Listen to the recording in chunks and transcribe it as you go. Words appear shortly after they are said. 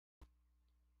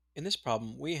In this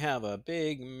problem, we have a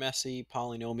big, messy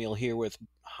polynomial here with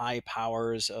high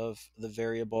powers of the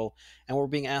variable, and we're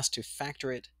being asked to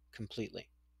factor it completely.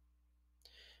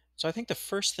 So I think the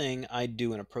first thing I'd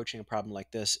do in approaching a problem like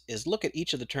this is look at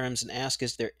each of the terms and ask,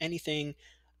 is there anything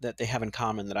that they have in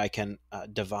common that I can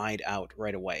divide out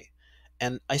right away?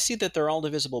 And I see that they're all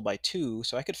divisible by 2,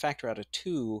 so I could factor out a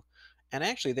 2, and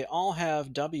actually they all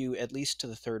have w at least to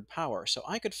the third power, so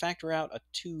I could factor out a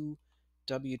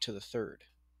 2w to the third.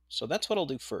 So that's what I'll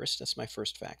do first. That's my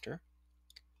first factor,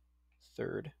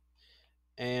 third.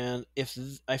 And if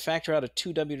I factor out a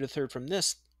 2w to the third from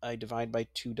this, I divide by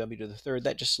 2w to the third.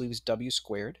 That just leaves w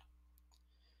squared.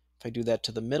 If I do that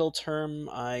to the middle term,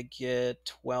 I get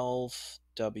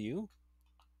 12w.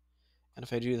 And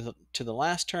if I do to the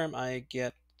last term, I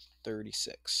get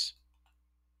 36.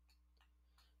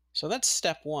 So that's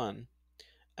step one.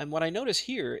 And what I notice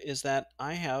here is that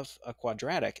I have a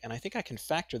quadratic, and I think I can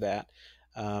factor that.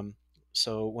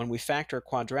 So when we factor a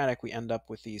quadratic, we end up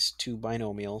with these two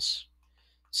binomials.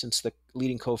 Since the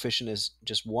leading coefficient is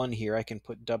just 1 here, I can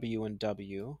put w and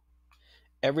w.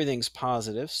 Everything's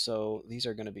positive, so these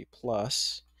are going to be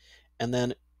plus. And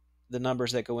then the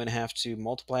numbers that go in have to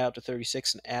multiply out to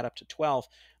 36 and add up to 12.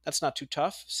 That's not too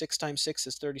tough. 6 times 6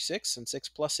 is 36, and 6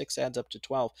 plus 6 adds up to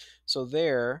 12. So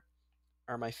there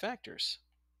are my factors.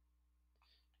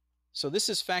 So this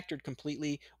is factored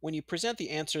completely. When you present the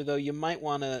answer, though, you might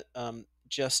want to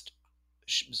just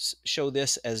show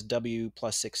this as w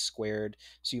plus 6 squared.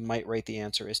 So you might write the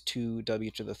answer as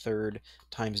 2w to the third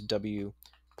times w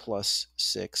plus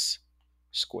 6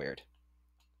 squared.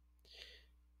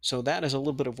 So that is a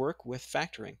little bit of work with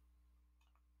factoring.